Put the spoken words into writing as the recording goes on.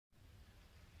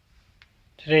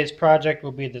Today's project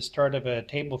will be the start of a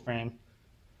table frame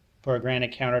for a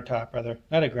granite countertop, rather.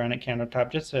 Not a granite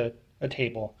countertop, just a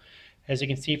table. As you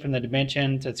can see from the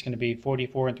dimensions, it's going to be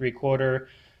 44 3/4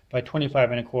 by 25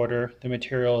 1/4. The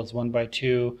material is 1 by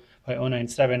 2 by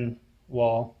 097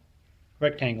 wall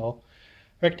rectangle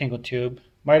tube,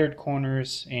 mitered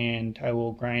corners, and I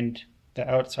will grind the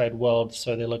outside welds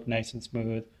so they look nice and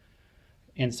smooth.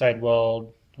 Inside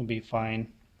weld will be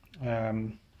fine.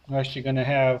 I'm actually going to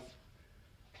have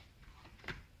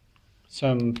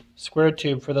some square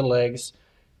tube for the legs.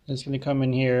 It's going to come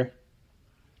in here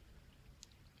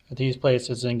at these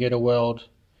places and get a weld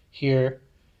here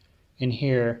and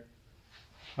here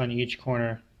on each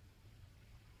corner.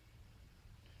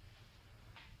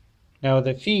 Now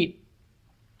the feet,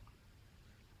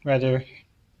 rather,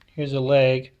 here's a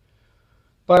leg.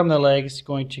 Bottom of the leg is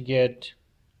going to get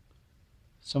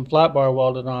some flat bar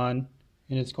welded on,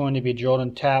 and it's going to be drilled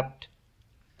and tapped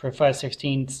for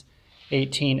 5/16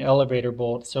 18 elevator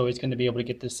bolts, so he's going to be able to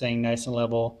get this thing nice and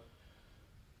level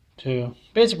to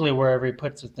basically wherever he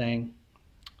puts the thing.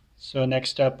 So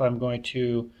next up, I'm going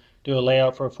to do a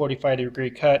layout for a 45-degree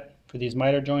cut for these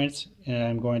miter joints, and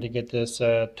I'm going to get this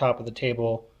top of the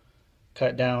table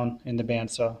cut down in the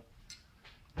bandsaw.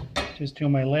 Just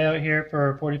doing my layout here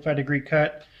for a 45-degree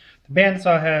cut. The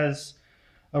bandsaw has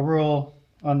a rule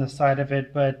on the side of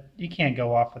it, but you can't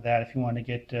go off of that if you want to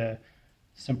get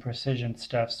some precision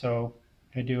stuff. So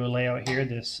I do a layout here.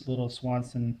 This little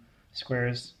Swanson square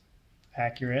is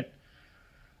accurate,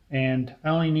 and I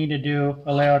only need to do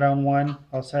a layout on one.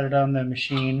 I'll set it on the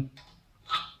machine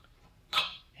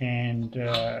and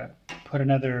put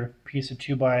another piece of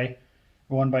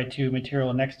 1 by 2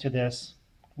 material next to this.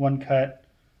 One cut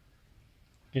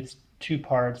gets 2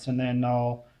 parts, and then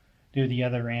I'll do the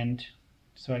other end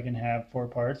so I can have 4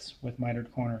 parts with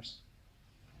mitered corners.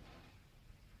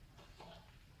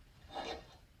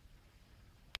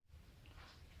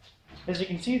 As you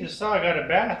can see, the saw got a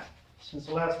bath since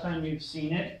the last time you've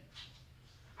seen it.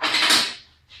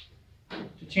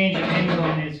 To change the angle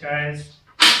on these guys,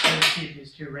 let's keep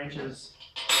these 2 wrenches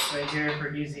right here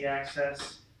for easy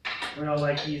access. We all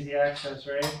like easy access,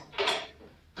 right?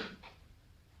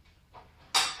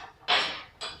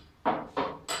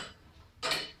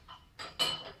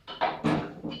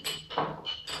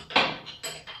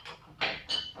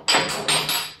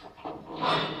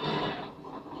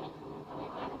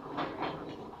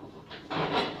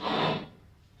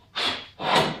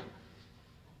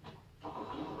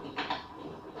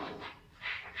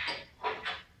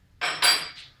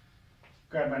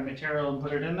 Grab my material and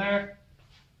put it in there.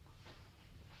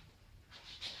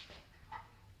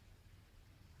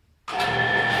 I'm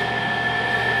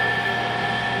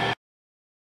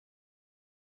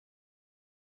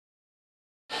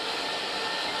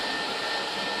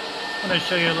going to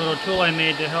show you a little tool I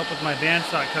made to help with my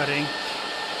bandsaw cutting.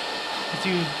 As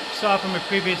you saw from a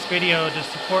previous video, to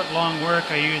support long work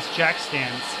I use jack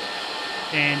stands.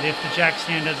 And if the jack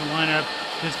stand doesn't line up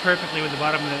just perfectly with the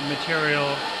bottom of the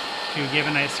material to give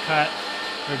a nice cut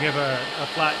or give a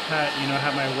flat cut,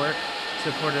 have my work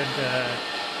supported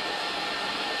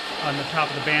on the top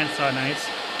of the bandsaw nice,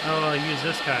 I'll use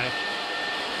this guy.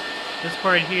 This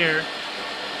part here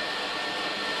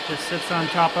just sits on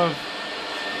top of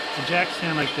the jack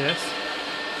stand like this,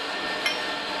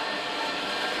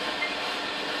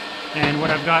 and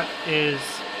what I've got is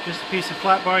just a piece of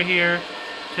flat bar here,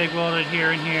 TIG welded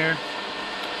here and here,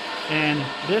 and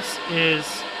this is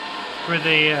for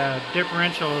the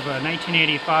differential of a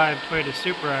 1985 Toyota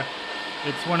Supra.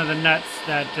 It's one of the nuts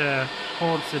that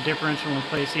holds the differential in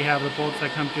place. You have the bolts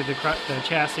that come through the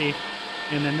chassis,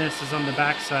 and then this is on the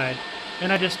back side.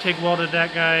 And I just TIG welded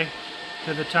that guy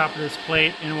to the top of this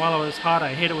plate, and while it was hot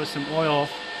I hit it with some oil,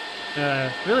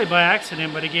 really by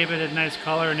accident, but it gave it a nice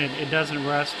color and it doesn't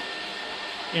rust.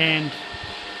 And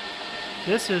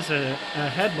this is a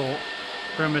head bolt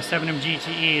from a 7M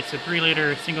GTE. It's a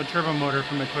 3-liter single turbo motor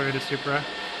from a Toyota Supra,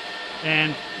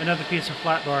 and another piece of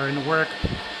flat bar, and the work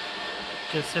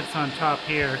just sits on top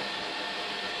here,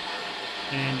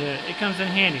 and it comes in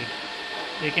handy.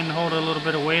 It can hold a little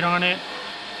bit of weight on it,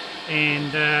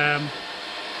 and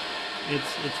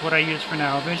it's what I use for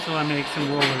now. Eventually I'll make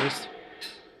some rollers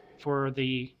for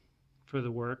the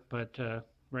work, but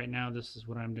right now this is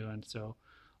what I'm doing. So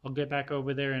I'll get back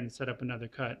over there and set up another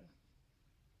cut.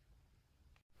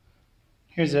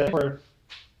 Here's it for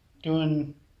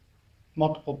doing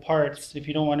multiple parts. If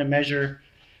you don't want to measure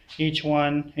each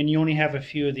one, and you only have a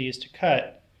few of these to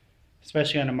cut,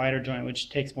 especially on a miter joint, which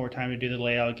takes more time to do the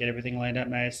layout, get everything lined up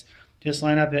nice, just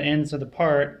line up the ends of the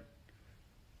part,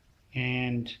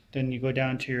 and then you go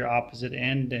down to your opposite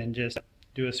end and just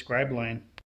do a scribe line.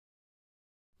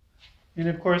 And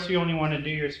of course you only want to do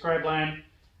your scribe line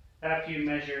after you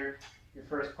measure your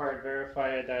first part,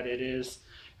 verify that it is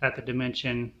at the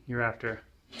dimension you're after.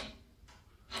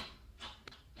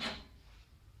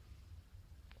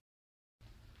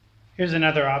 Here's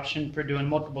another option for doing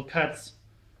multiple cuts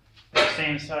for the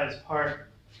same size part.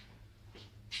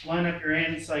 Line up your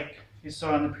ends like you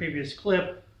saw in the previous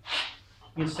clip.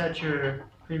 You set your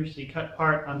previously cut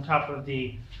part on top of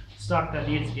the stock that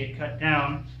needs to get cut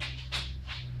down.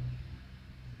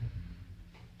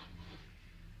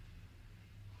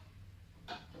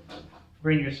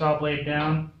 Bring your saw blade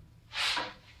down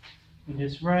and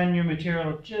just run your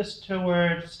material just to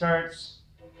where it starts,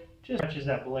 just touches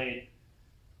that blade.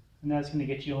 And that's going to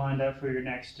get you lined up for your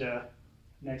next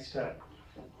cut.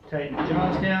 Tighten the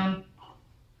jaws down.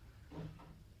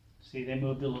 See, they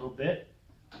moved a little bit,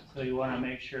 so you want to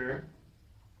make sure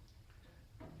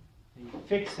that you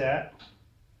fix that.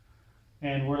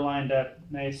 And we're lined up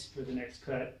nice for the next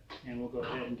cut, and we'll go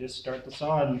ahead and just start the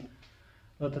saw and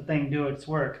let the thing do its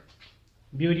work.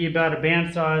 The beauty about a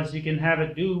bandsaw is you can have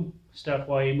it do stuff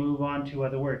while you move on to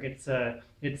other work. It's a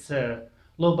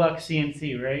low buck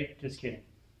CNC, right? Just kidding.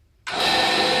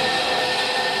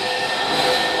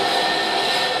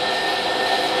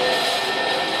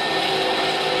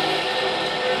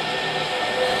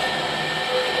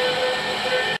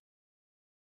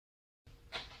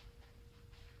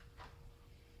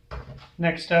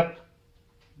 Next up,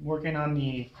 working on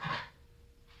the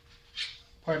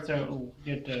parts that will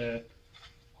get the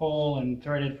hole and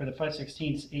threaded for the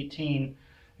 5/16 18.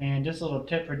 And just a little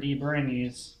tip for deburring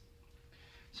these.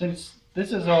 Since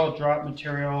this is all drop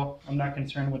material, I'm not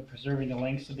concerned with preserving the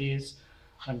lengths of these.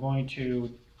 I'm going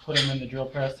to put them in the drill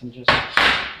press and just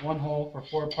one hole for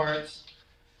 4 parts.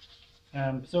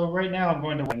 So right now I'm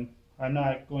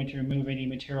not going to remove any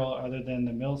material other than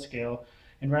the mill scale,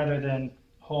 and rather than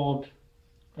hold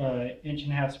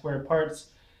 1.5-inch square parts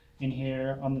in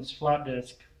here on this flat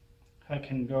disc, I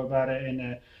can go about it in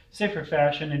a safer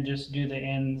fashion and just do the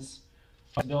ends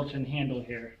of the built-in handle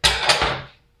here.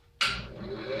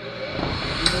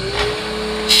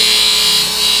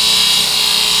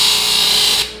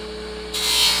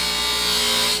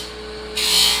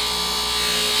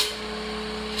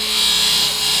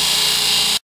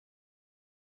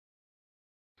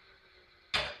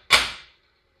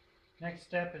 Next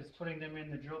step is putting them in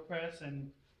the drill press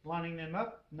and lining them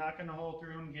up, knocking a hole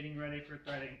through them, getting ready for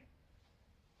threading.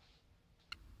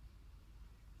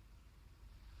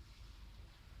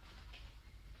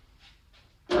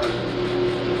 I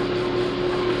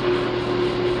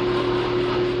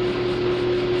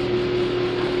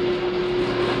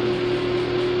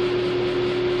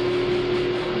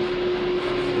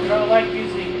don't like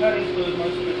using cutting fluid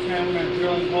most of the time when I'm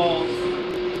drilling holes,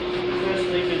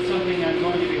 especially if it's something I'm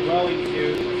going to be welding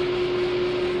to.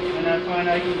 And I find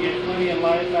I can get plenty of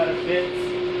life out of bits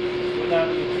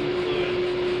without using the fluid.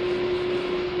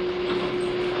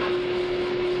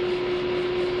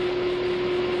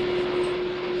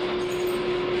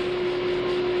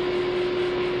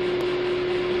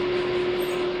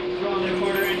 Drilling a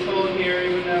 1/4-inch hole here,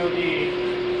 even though the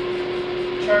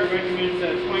chart recommends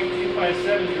a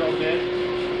 .257 drill bit.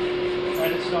 I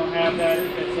just don't have that.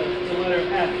 It's a letter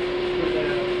F for the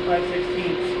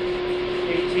 5/16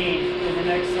 18, and the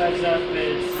next size up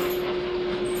is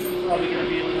probably going to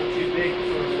be a little too big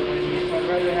for what I need. So I'd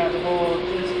rather have the hole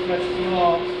just a touch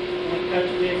small and a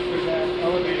touch big for that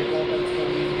elevator bolt that's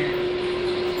going in here.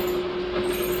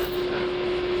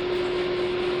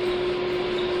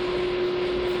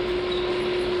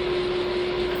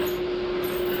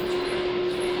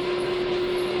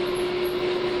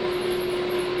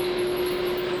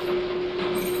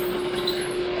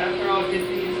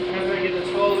 After I get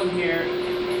this hole in here,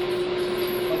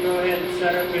 I'll go ahead and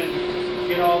set up and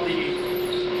get all the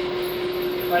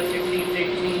 5/16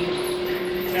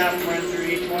 18 shaft run through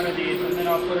each one of these, and then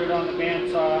I'll put it on the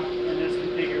bandsaw in this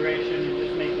configuration and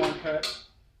just make one cut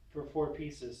for 4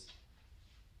 pieces.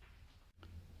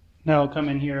 Now I'll come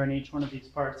in here on each one of these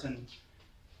parts and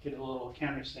get a little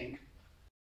countersink.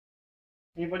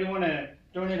 Anybody want to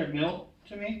donate a mill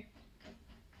to me?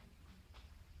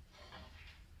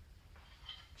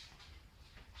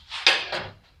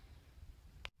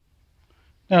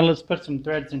 Now let's put some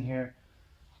threads in here.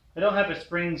 I don't have a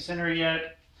spring center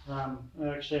yet.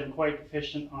 Actually, I'm quite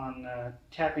deficient on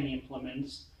tapping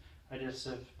implements. I just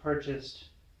have purchased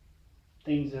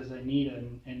things as I need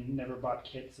them and never bought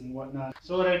kits and whatnot.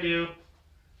 So what I do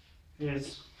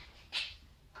is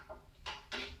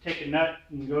take a nut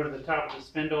and go to the top of the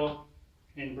spindle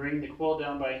and bring the quill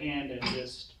down by hand and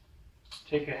just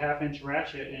take a 1/2-inch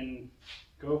ratchet and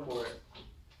go for it.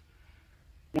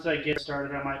 Once I get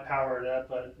started, I might power it up,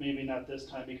 but maybe not this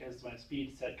time because my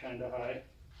speed's set kind of high.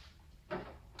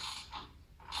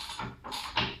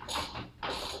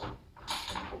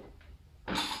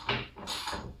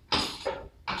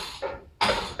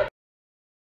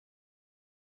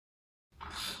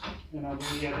 And I'll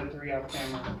do the other 3 off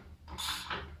camera.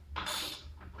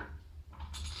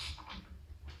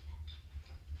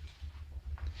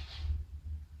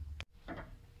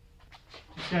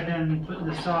 Just got done putting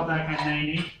the saw back on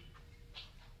 90.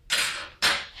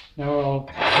 Now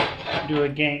I'll do a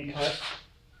gang cut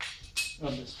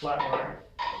of this flat wire.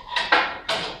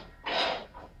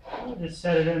 I'll just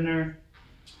set it in there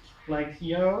like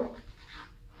so.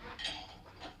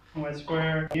 And I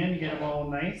square again, get them all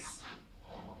nice.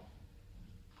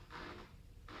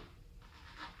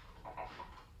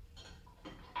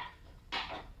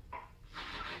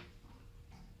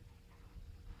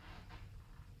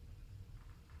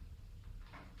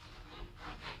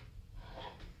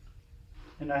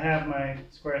 And I have my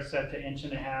square set to 1.5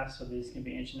 inches, so these can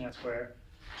be 1.5 inch square.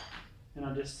 And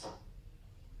I'll just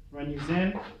run these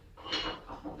in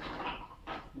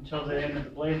until the end of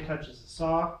the blade touches the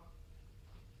saw.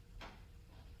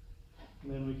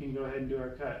 And then we can go ahead and do our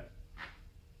cut.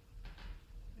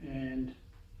 And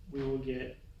we will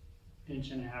get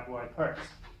 1.5 inch wide parts.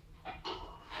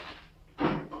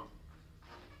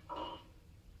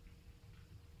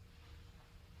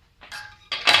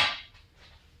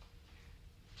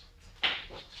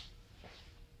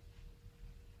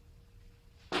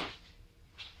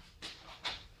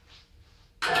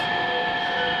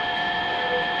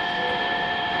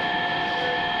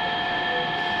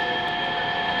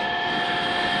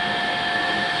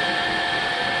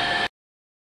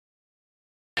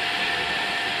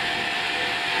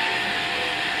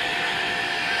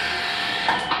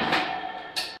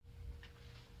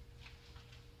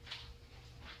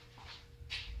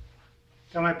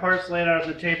 Got my parts laid out on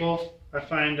the table. I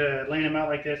find laying them out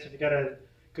like this, if you got a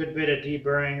good bit of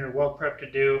deburring or weld prep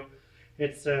to do,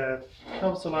 it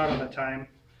helps a lot on the time.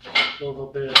 A little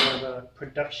bit of a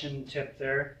production tip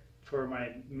there for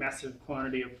my massive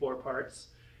quantity of 4 parts.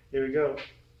 There we go.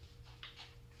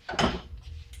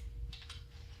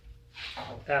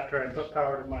 After I put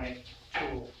power to my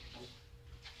tool.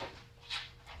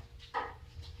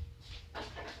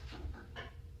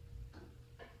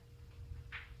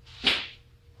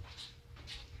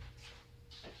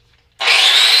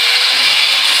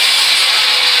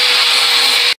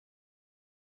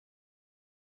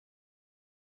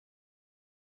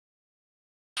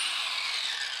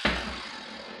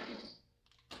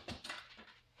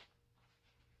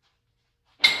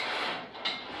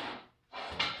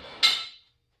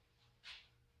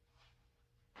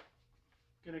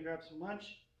 Gonna grab some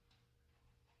lunch,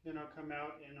 then I'll come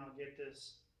out and I'll get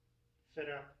this fit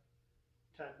up,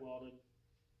 tack welded.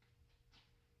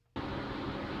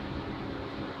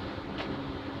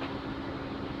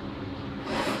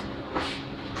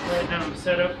 Right now I'm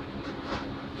set up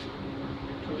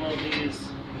to weld these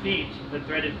feet, the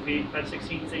threaded feet,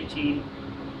 5/16, 18.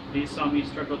 These saw me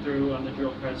struggle through on the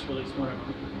drill press, release one of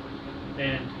them.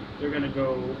 And they're gonna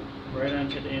go right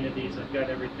onto the end of these. I've got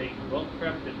everything weld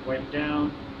prepped and wiped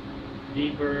down,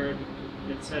 deburred,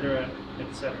 etc.,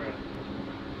 etc.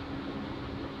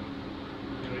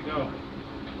 There we go.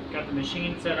 Got the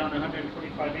machine set on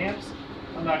 125 amps.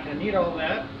 I'm not going to need all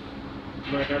that,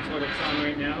 but that's what it's on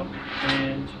right now.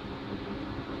 And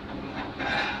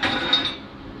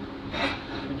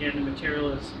again, the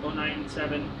material is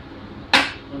 0.97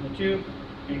 on the tube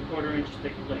and 1/4 inch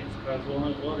thick plates. If I was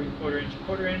welding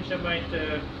 1/4 inch, I might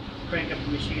crank up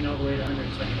the machine all the way to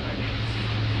 175 amps.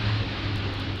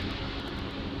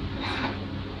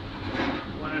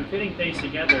 When I'm fitting things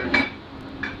together,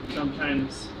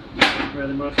 sometimes,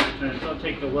 rather most of the times, I'll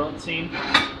take the weld seam,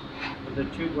 the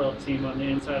tube weld seam on the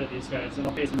inside of these guys, and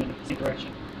I'll face them in the same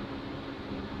direction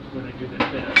when I do the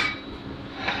fit up.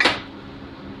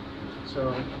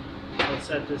 So I'll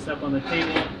set this up on the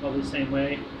table all the same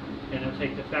way, and I'll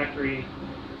take the factory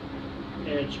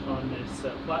edge on this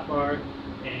flat bar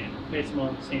and face them all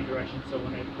in the same direction, so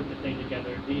when I put the thing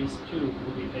together, these two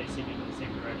will be facing in the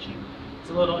same direction. It's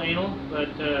a little anal, but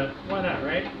why not,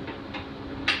 right?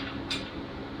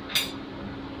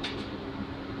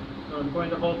 So I'm going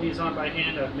to hold these on by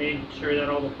hand. I've made sure that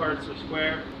all the parts are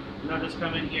square. And I'll just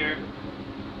come in here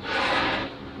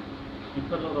and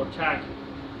put a little tack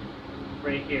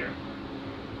right here.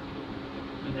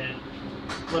 And then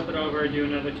flip it over, do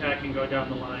another tack, and go down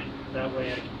the line. That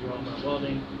way I can do all my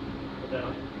welding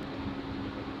without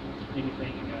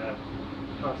anything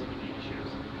causing any issues.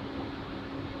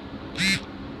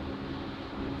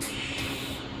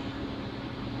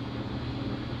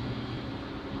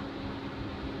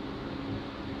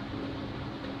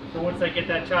 So once I get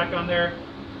that tack on there,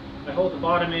 I hold the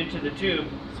bottom into the tube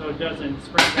so it doesn't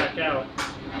spring back out.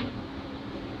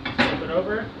 Flip it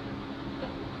over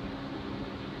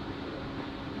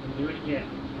and do it again.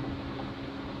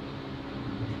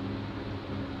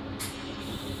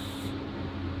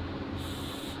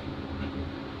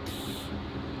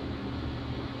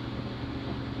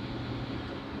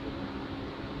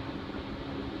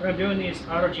 When I'm doing these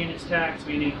autogenous tacks,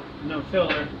 meaning no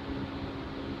filler,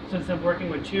 since I'm working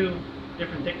with two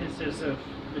different thicknesses of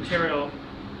material,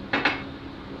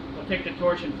 I'll take the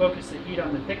torch and focus the heat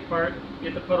on the thick part,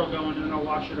 get the puddle going, and then I'll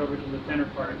wash it over to the thinner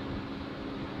part.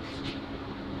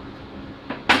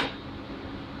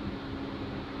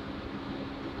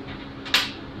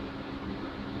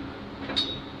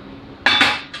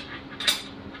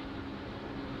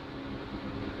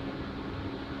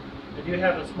 I do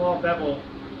have a small bevel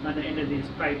on the end of these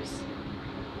pipes,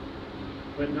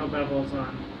 but no bevels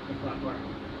on the flat bar.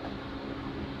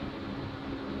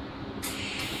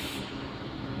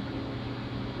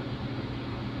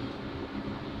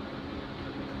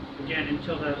 Again,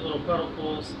 until that little puddle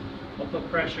pulls, I'll put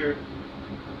pressure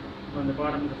on the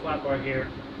bottom of the flat bar here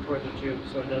toward the tube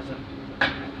so it doesn't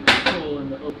pool in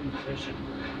the open position.